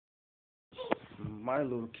my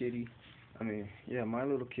little kitty, my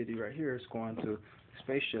little kitty right here is going to the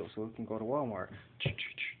spaceship so we can go to Walmart. Can you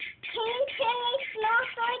tell me small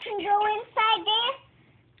so I can go inside there?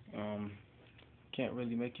 Can't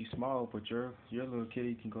really make you small, but your little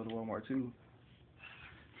kitty can go to Walmart too.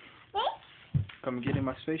 Thanks. Come and get in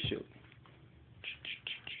my spaceship.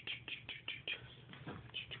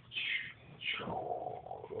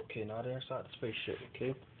 Okay, now they're inside the spaceship, okay?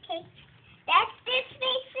 Okay. That's this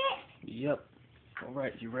spaceship? Yep.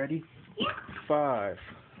 Alright, you ready? Yep. 5,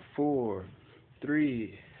 4,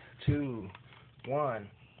 3, 2, 1.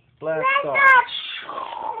 Blast off.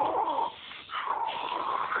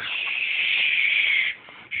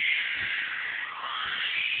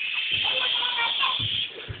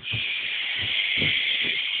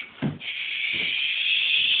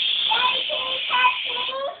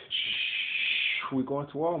 We're going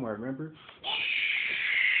to Walmart, remember?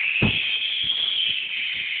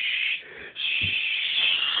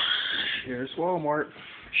 Here's Walmart.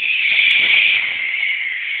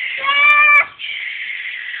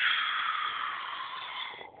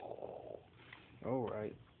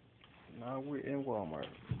 Alright. Now we're in Walmart.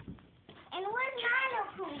 And where's Milo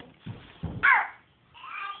Queen?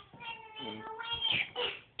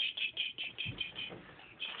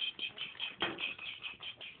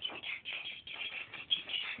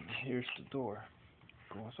 Here's the door.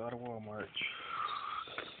 Go inside of Walmart.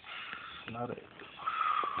 Now Daddy,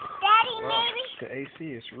 wow, maybe? the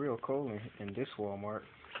AC is real cold in this Walmart.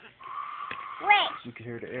 Wait. You can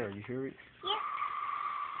hear the air. You hear it? Yeah.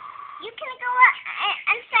 You can go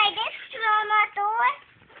inside this Walmart door.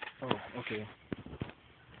 Oh, okay.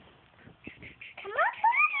 Come on.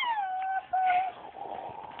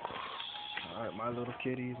 Alright, my little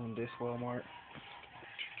kitty's in this Walmart.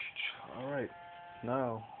 Alright,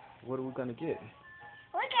 now, what are we going to get?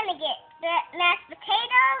 We're going to get the mashed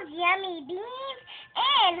potatoes, yummy beans,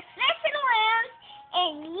 and fish and worms,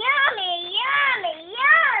 and yummy,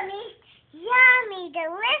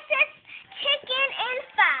 delicious chicken and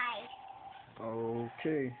fries.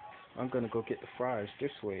 Okay, I'm going to go get the fries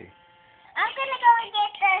this way. I'm going to go and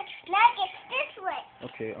get the nuggets this way.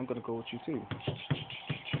 Okay, I'm going to go with you too. Up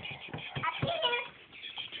here.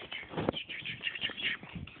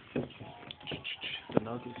 The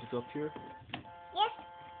nuggets is up here? Yes,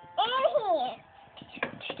 and here.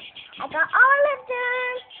 I got all of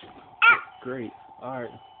them. Out. Great. Alright,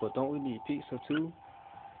 but don't we need pizza too?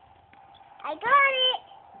 I got it.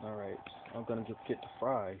 Alright, I'm going to get the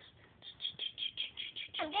fries.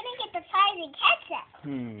 I'm going to get the fries and ketchup.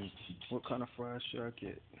 What kind of fries should I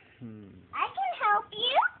get? I can help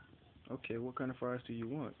you. Okay, what kind of fries do you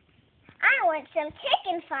want? I want some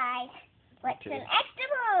chicken fries with Okay. some extra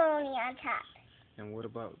bologna on top. And what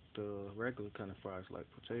about the regular kind of fries, like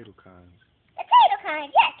potato kinds? Potato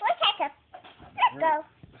kind, yes, with ketchup. Let's go.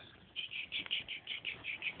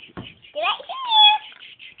 Right here.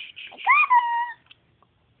 I got them.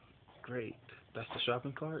 Great. That's the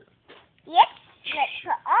shopping cart? Yes, let's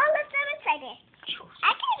put all of them inside there.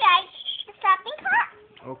 I can drive the shopping cart.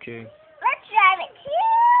 Okay. Let's drive it to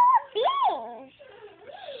Beans.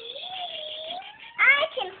 I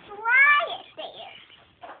can fly it there.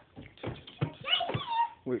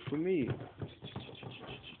 Wait for me. You can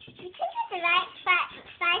get the right size.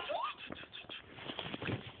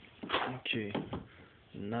 Okay.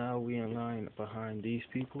 Now we in line behind these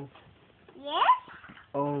people. Yes?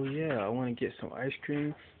 Oh yeah, I want to get some ice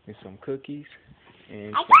cream and some cookies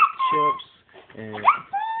and I some got chips, and I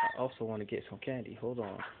I also want to get some candy. Hold on.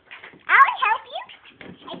 I'll help you.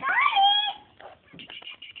 I got it.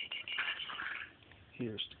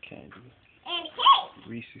 Here's the candy. And hey,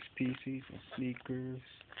 Reese's Pieces and Sneakers.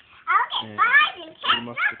 I'll get And fries and three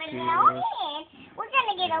ketchup and no Musketeers. hands. We're going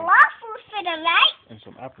to get a lot of food for them, right? And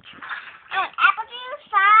some apple juice. Apple juice,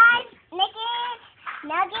 fries,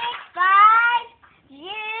 nuggets, fries,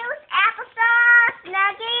 juice, applesauce,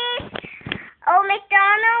 nuggets, Old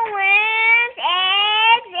McDonald worms,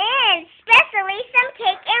 eggs, and especially some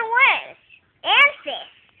cake and worms. And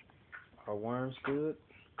fish. Are worms good?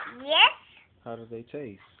 Yes, How do they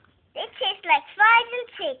taste? they taste like fries and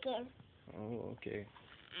chicken. Oh, okay.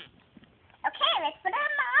 Okay, let's put them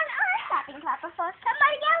on our shopping cart before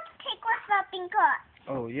somebody else take our shopping cart.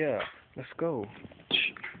 Oh yeah, let's go. This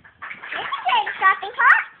is a shopping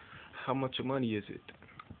cart. How much money is it?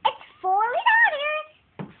 It's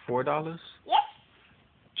 $40. $4? Yes.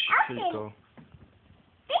 Here you go.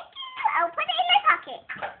 Thank you. I'll put it in my pocket.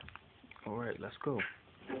 All right, let's go.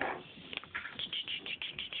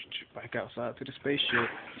 Back outside to the spaceship.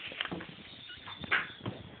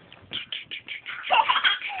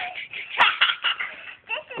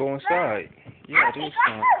 Go inside. Yeah, it is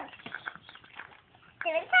fun.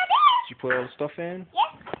 you put all the stuff in?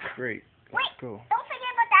 Yes. Great. Wait, Let's go. don't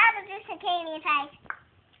forget about the other discontinuous ties.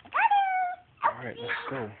 Got it. Alright, let's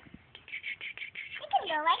go. You can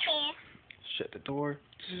go right there. Shut the door.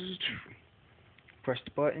 Press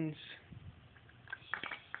the buttons.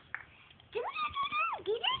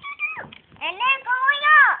 And then going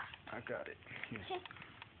up. I got it. Here.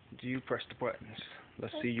 Do you press the buttons?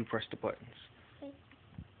 Let's see you press the buttons.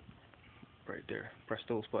 Right there. Press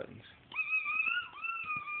those buttons.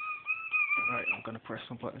 Alright, I'm gonna press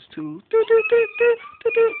some buttons too.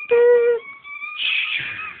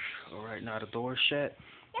 Alright, now the door's shut.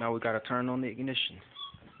 Now we gotta turn on the ignition.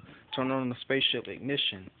 Turn on the spaceship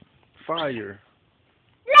ignition. Fire.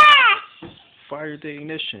 Flash. Fire the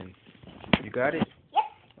ignition. You got it? Yep.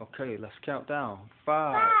 Okay, let's count down.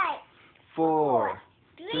 5, 5, 4,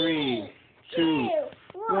 3, 2,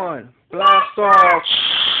 1. 1. Blast off!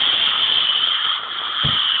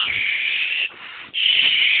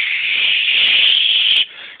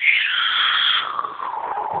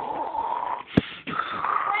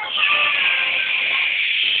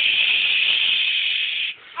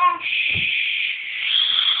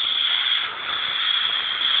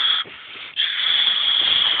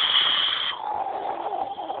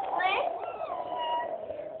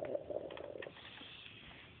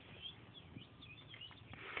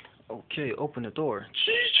 Okay, open the door.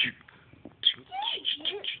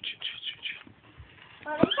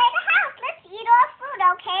 Well, inside the house, let's eat our food,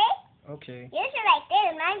 okay? Okay. Yours are right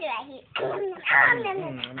there, and mine are right here.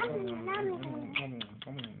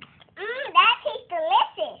 That tastes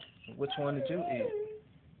delicious. Which one did you eat?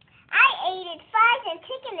 I ate it fries and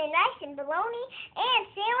chicken and rice and bologna and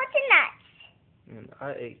sandwich and nuts. And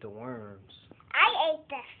I ate the worms. I ate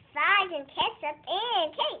the fries and ketchup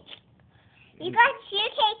and cake. You got your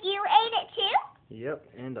cake, you ate it too? Yep,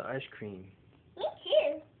 and the ice cream. Me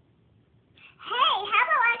too. Hey, how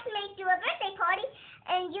about I make you a birthday party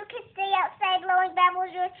and you can stay outside blowing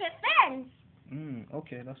bubbles with your friends?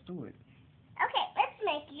 Okay, let's do it. Okay, let's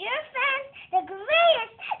make your friends the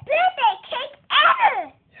greatest birthday cake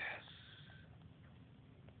ever! Yes.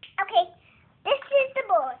 Okay, this is the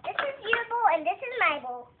bowl. This is your bowl and this is my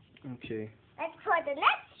bowl. Okay. Let's pour the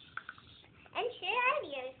nuts and share out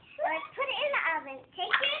yours. Let's put it in the oven.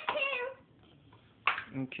 Take yours too.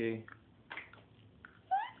 Okay.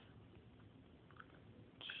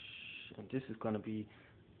 And this is gonna be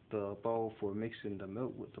the bowl for mixing the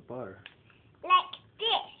milk with the butter. Like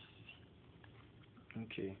this.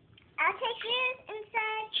 Okay. I'll take yours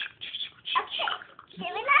inside. Okay.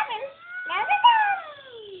 Share it oven. Now the done.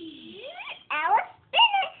 I'll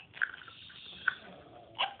spin it.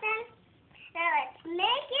 It's done. Now let's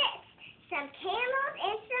make it some candles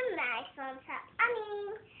and some lights on top.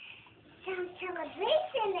 Some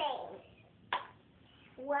celebration names.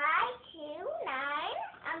 Y2, 9,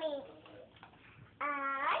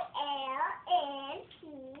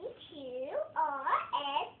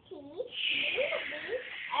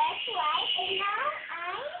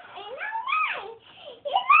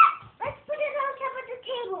 let's put it on top of the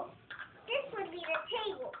table. This would be the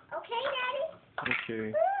table. Okay, Daddy?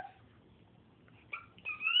 Okay.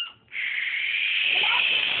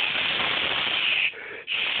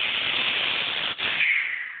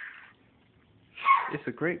 It's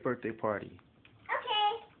a great birthday party.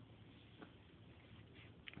 Okay.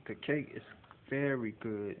 The cake is very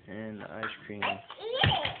good, and the ice cream Let's eat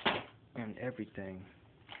it. and everything.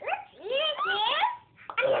 Let's eat it, dear.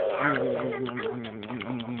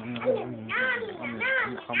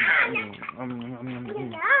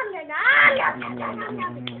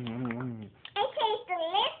 It tastes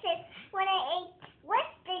delicious when I ate. What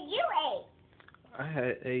did you eat? I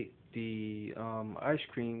had ate the ice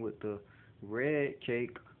cream with the red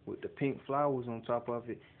cake with the pink flowers on top of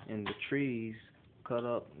it, and the trees cut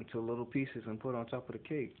up into little pieces and put on top of the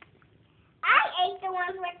cake. I ate the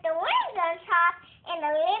ones with the wings on top and the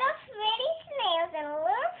little pretty snails and a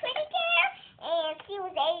little pretty girl, and she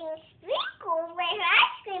was eating sprinkles with her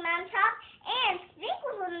ice cream on top and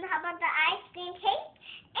sprinkles on top of the ice cream cake,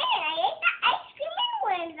 and I ate the ice cream and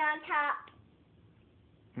worms on top.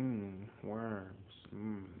 Worms.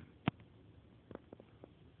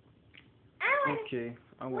 I want Okay,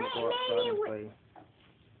 I want to Wait, go outside maybe and play.